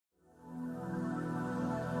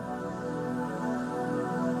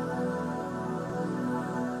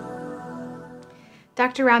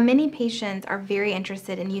Dr. Rao, many patients are very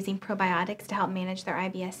interested in using probiotics to help manage their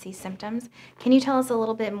IBS-C symptoms. Can you tell us a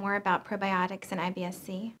little bit more about probiotics and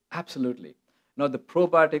IBS-C? Absolutely. Now, the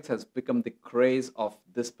probiotics has become the craze of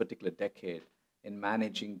this particular decade in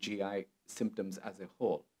managing GI symptoms as a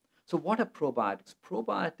whole. So, what are probiotics?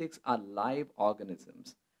 Probiotics are live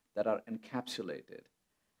organisms that are encapsulated.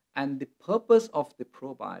 And the purpose of the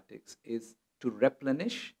probiotics is to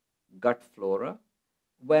replenish gut flora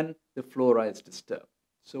when the flora is disturbed.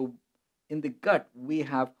 So, in the gut, we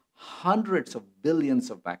have hundreds of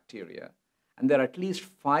billions of bacteria, and there are at least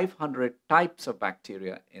 500 types of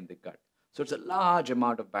bacteria in the gut. So, it's a large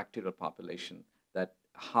amount of bacterial population that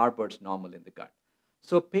harbors normal in the gut.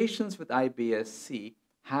 So, patients with IBS-C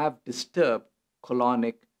have disturbed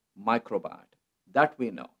colonic microbiome. That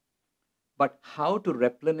we know. But how to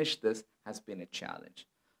replenish this has been a challenge.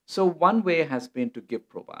 So one way has been to give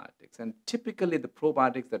probiotics. And typically the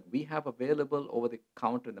probiotics that we have available over the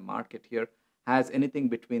counter in the market here has anything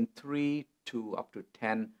between 3 to up to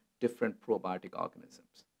 10 different probiotic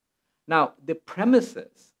organisms. Now, the premise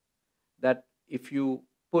is that if you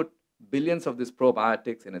put billions of these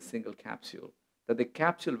probiotics in a single capsule, that the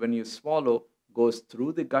capsule, when you swallow, goes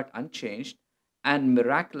through the gut unchanged and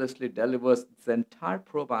miraculously delivers the entire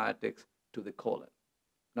probiotics to the colon.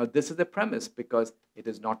 Now, this is the premise because it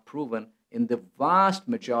is not proven in the vast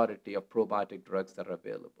majority of probiotic drugs that are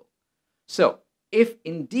available. So, if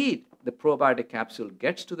indeed the probiotic capsule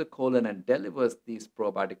gets to the colon and delivers these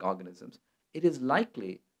probiotic organisms, it is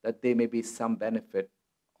likely that there may be some benefit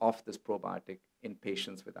of this probiotic in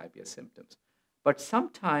patients with IBS symptoms. But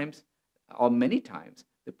sometimes, or many times,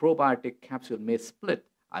 the probiotic capsule may split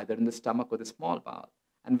either in the stomach or the small bowel.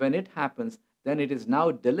 And when it happens, then it is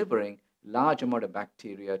now delivering large amount of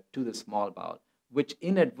bacteria to the small bowel, which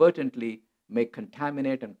inadvertently may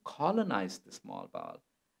contaminate and colonize the small bowel.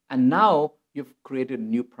 And now you've created a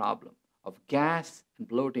new problem of gas and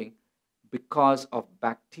bloating because of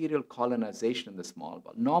bacterial colonization in the small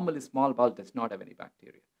bowel. Normally, small bowel does not have any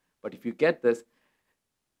bacteria. But if you get this,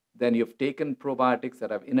 then you've taken probiotics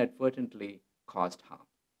that have inadvertently caused harm.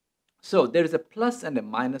 So there is a plus and a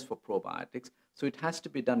minus for probiotics. So it has to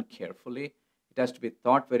be done carefully. It has to be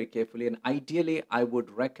thought very carefully. And ideally, I would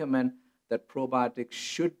recommend that probiotics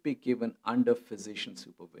should be given under physician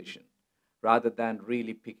supervision rather than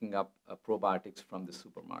really picking up probiotics from the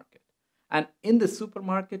supermarket. And in the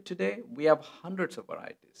supermarket today, we have hundreds of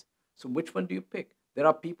varieties. So which one do you pick? There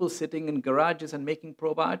are people sitting in garages and making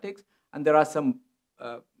probiotics, and there are some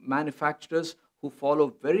manufacturers who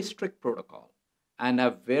follow very strict protocol and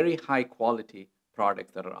have very high quality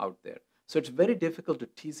products that are out there. So it's very difficult to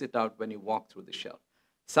tease it out when you walk through the shelf.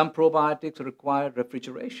 Some probiotics require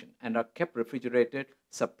refrigeration and are kept refrigerated,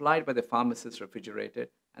 supplied by the pharmacist refrigerated,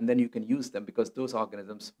 and then you can use them because those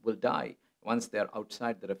organisms will die once they're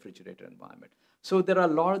outside the refrigerator environment. So there are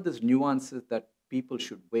a lot of these nuances that people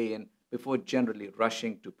should weigh in before generally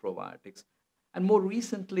rushing to probiotics. And more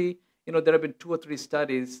recently, there have been 2 or 3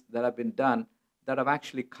 studies that have been done that have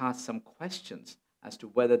actually cast some questions as to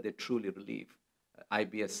whether they truly relieve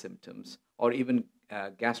IBS symptoms or even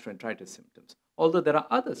gastroenteritis symptoms. Although there are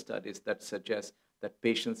other studies that suggest that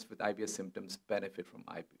patients with IBS symptoms benefit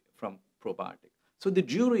from probiotics. So the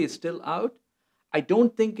jury is still out. I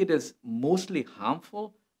don't think it is mostly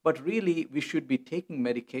harmful, but really we should be taking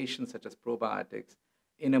medications such as probiotics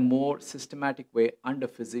in a more systematic way under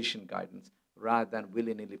physician guidance rather than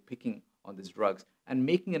willy-nilly picking on these drugs and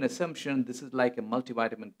making an assumption this is like a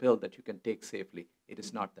multivitamin pill that you can take safely. It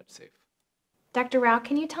is not that safe. Dr. Rao,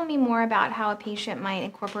 can you tell me more about how a patient might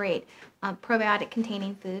incorporate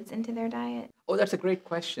probiotic-containing foods into their diet? Oh, that's a great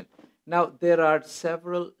question. Now, there are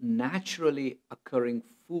several naturally occurring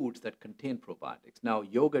foods that contain probiotics. Now,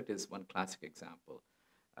 yogurt is one classic example.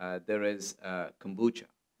 There is kombucha.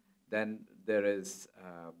 Then there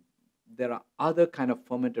are other kind of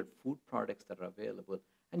fermented food products that are available.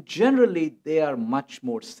 And generally, they are much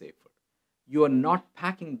more safer. You are not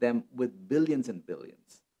packing them with billions and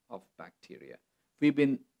billions of bacteria. We've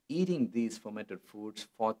been eating these fermented foods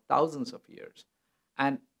for thousands of years,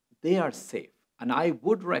 and they are safe. And I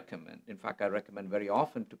would recommend, in fact, I recommend very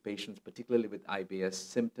often to patients, particularly with IBS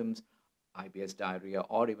symptoms, IBS diarrhea,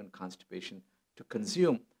 or even constipation, to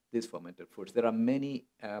consume these fermented foods. There are many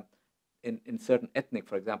in certain ethnic,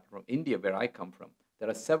 for example, from India, where I come from, there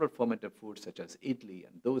are several fermented foods such as idli,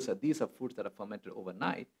 and these are foods that are fermented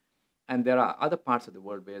overnight. And there are other parts of the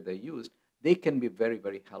world where they're used. They can be very,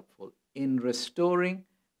 very helpful in restoring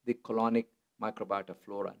the colonic microbiota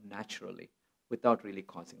flora naturally without really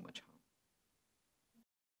causing much harm.